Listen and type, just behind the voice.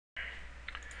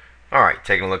All right,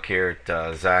 taking a look here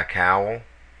at Zach Howell.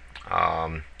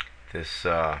 Um, this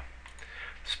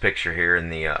picture here in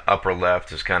the upper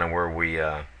left is kind of where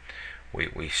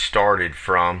we started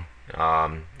from.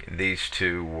 These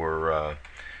two were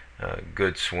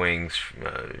good swings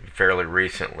fairly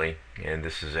recently, and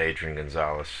this is Adrian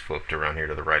Gonzalez flipped around here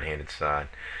to the right-handed side,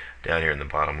 down here in the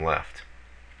bottom left.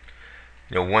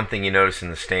 One thing you notice in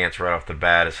the stance right off the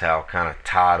bat is how kind of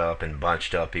tied up and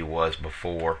bunched up he was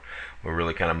before. We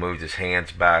really kind of moved his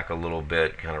hands back a little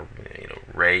bit, kind of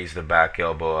raised the back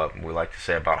elbow up. We like to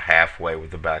say about halfway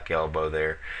with the back elbow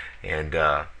there, and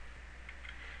got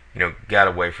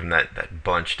away from that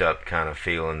bunched up kind of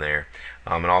feeling there.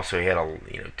 And also he had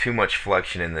too much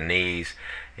flexion in the knees,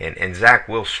 and Zach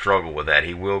will struggle with that.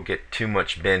 He will get too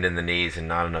much bend in the knees and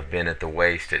not enough bend at the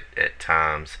waist at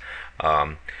times.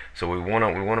 So we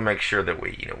want to make sure that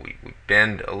we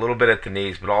bend a little bit at the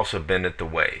knees, but also bend at the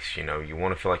waist. You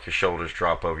want to feel like your shoulders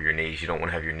drop over your knees. You don't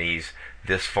want to have your knees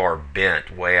this far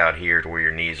bent way out here to where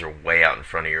your knees are way out in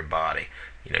front of your body.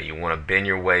 You want to bend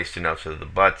your waist enough so that the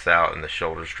butt's out and the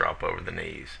shoulders drop over the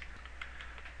knees.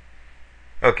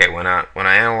 Okay, when I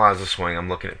analyze the swing, I'm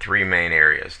looking at three main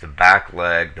areas: the back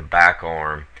leg, the back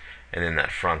arm, and then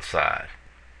that front side.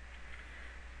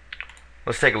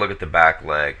 Let's take a look at the back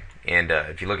leg. And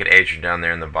if you look at Adrian down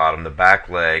there in the bottom, the back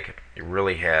leg, it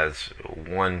really has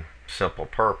one simple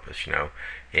purpose,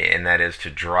 and that is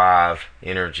to drive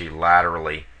energy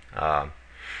laterally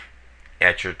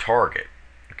at your target.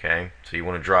 Okay, so you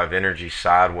want to drive energy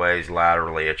sideways,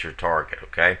 laterally at your target.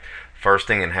 Okay, first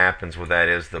thing that happens with that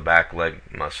is the back leg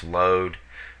must load.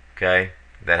 Okay,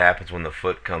 that happens when the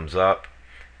foot comes up,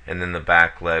 and then the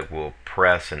back leg will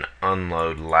press and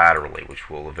unload laterally,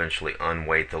 which will eventually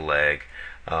unweight the leg.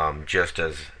 Just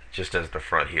as the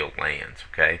front heel lands.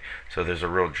 Okay, so there's a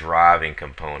real driving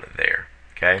component there.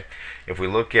 Okay, if we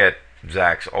look at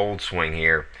Zach's old swing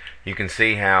here, you can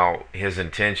see how his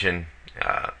intention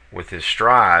with his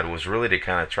stride was really to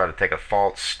kind of try to take a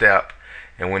false step,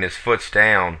 and when his foot's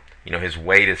down, his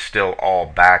weight is still all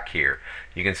back here.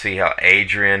 You can see how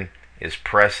Adrian is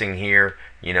pressing here.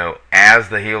 As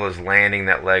the heel is landing,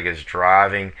 that leg is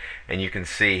driving, and you can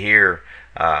see here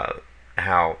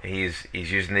how he's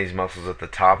using these muscles at the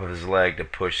top of his leg to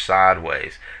push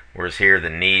sideways, whereas here the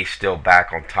knee's still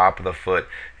back on top of the foot,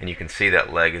 and you can see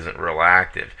that leg isn't real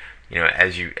active.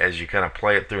 As you kind of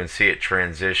play it through and see it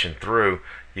transition through,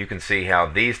 you can see how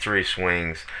these three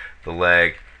swings, the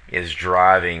leg is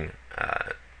driving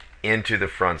into the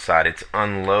front side. It's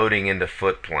unloading into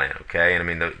foot plant. Okay, and I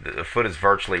mean the foot is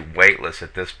virtually weightless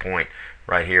at this point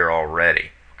right here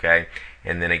already. Okay,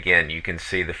 and then again you can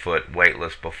see the foot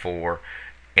weightless before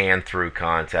and through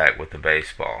contact with the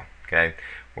baseball. Okay,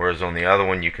 whereas on the other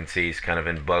one you can see he's kind of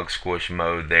in bug squish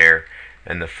mode there,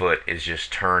 and the foot is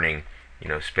just turning,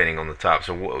 spinning on the top.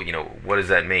 So what does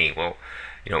that mean? Well,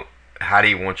 how do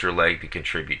you want your leg to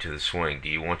contribute to the swing? Do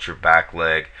you want your back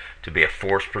leg to be a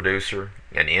force producer,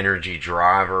 an energy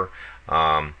driver?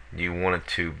 Do you want it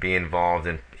to be involved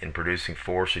in producing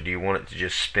force, or do you want it to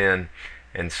just spin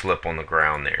and slip on the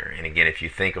ground there? And again, if you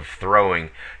think of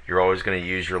throwing, you're always going to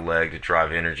use your leg to drive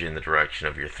energy in the direction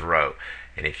of your throw.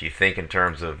 And if you think in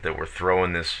terms of that we're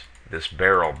throwing this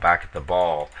barrel back at the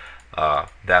ball,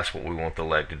 that's what we want the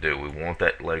leg to do. We want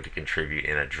that leg to contribute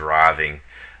in a driving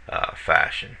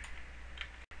fashion.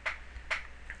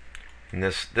 And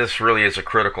this really is a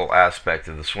critical aspect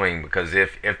of the swing, because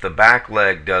if the back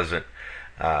leg doesn't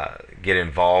get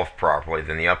involved properly,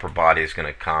 then the upper body is going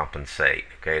to compensate.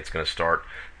 Okay, it's going to start,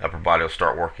 the upper body will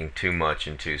start working too much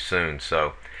and too soon.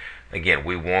 So again,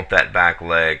 we want that back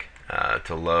leg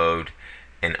to load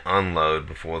and unload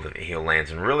before the heel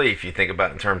lands. And really, if you think about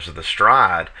it in terms of the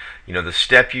stride, the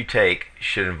step you take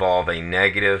should involve a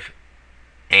negative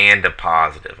and a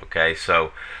positive. Okay,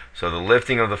 so the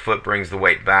lifting of the foot brings the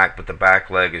weight back, but the back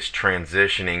leg is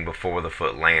transitioning before the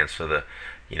foot lands. So the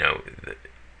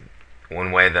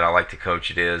one way that I like to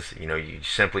coach it is, you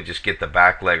simply just get the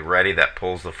back leg ready, that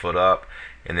pulls the foot up,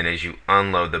 and then as you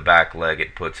unload the back leg,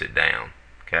 it puts it down.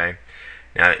 Okay.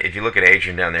 Now, if you look at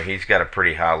Adrian down there, he's got a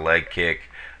pretty high leg kick.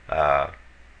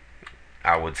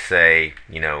 I would say,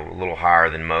 a little higher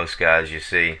than most guys you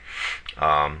see.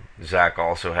 Zach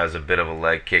also has a bit of a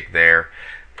leg kick there.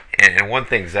 And one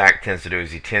thing Zach tends to do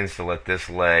is he tends to let this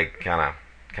leg kind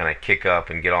of kick up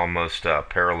and get almost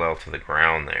parallel to the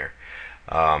ground there.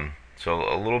 So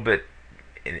a little bit,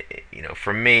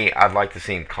 for me, I'd like to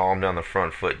see him calm down the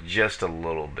front foot just a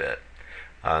little bit,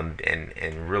 and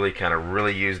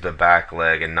really use the back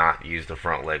leg and not use the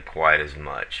front leg quite as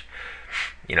much.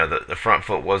 The front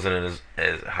foot wasn't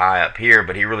as high up here,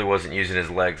 but he really wasn't using his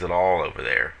legs at all over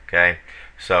there. Okay,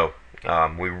 so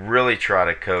We really try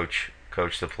to coach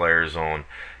the players on,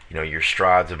 your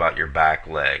strides about your back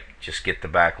leg. Just get the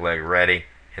back leg ready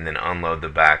and then unload the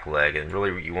back leg. And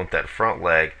really, you want that front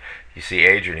leg. You see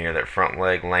Adrian here, that front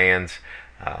leg lands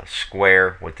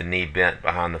square with the knee bent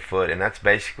behind the foot, and that's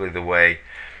basically the way.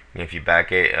 If you back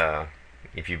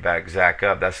Zach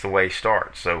up, that's the way he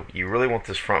starts. So you really want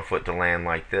this front foot to land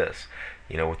like this,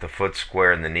 with the foot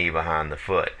square and the knee behind the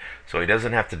foot. So he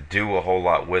doesn't have to do a whole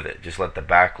lot with it. Just let the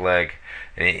back leg,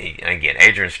 and again,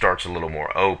 Adrian starts a little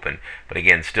more open, but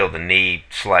again, still the knee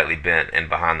slightly bent and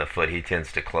behind the foot, he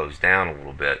tends to close down a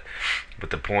little bit. But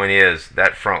the point is,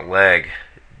 that front leg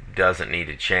doesn't need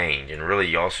to change, and really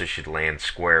you also should land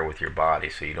square with your body,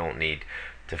 so you don't need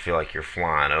to feel like you're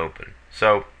flying open.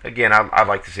 So again, I'd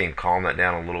like to see him calm that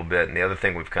down a little bit. And the other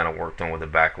thing we've kind of worked on with the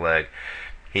back leg,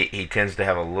 he tends to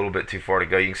have a little bit too far to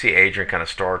go. You can see Adrian kind of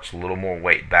starts a little more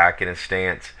weight back in his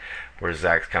stance, whereas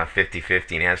Zach's kind of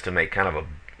 50-50, and he has to make kind of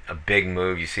a big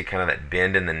move. You see kind of that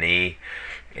bend in the knee,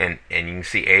 and you can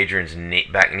see Adrian's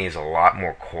back knee is a lot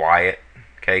more quiet,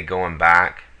 okay, going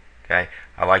back. Okay,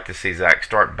 I like to see Zach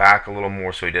start back a little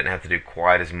more so he didn't have to do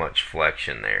quite as much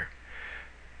flexion there.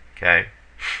 Okay,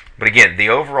 but again, the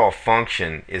overall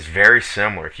function is very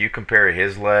similar. If you compare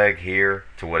his leg here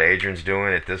to what Adrian's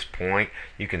doing at this point,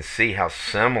 you can see how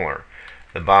similar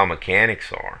the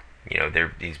biomechanics are.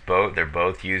 They're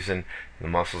both using the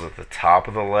muscles at the top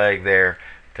of the leg there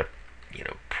to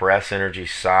press energy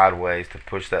sideways, to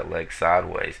push that leg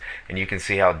sideways, and you can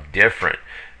see how different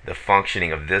the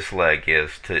functioning of this leg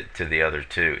is to the other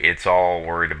two. It's all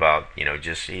worried about,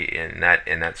 just in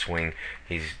that swing,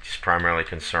 he's just primarily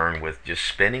concerned with just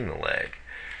spinning the leg.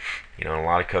 And a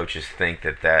lot of coaches think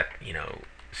that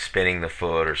spinning the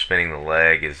foot or spinning the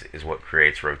leg is what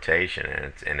creates rotation,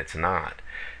 and it's not.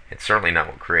 It's certainly not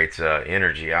what creates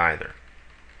energy either.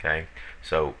 Okay,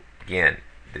 so again,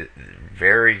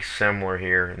 very similar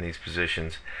here in these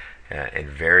positions, and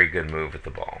very good move with the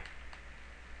ball.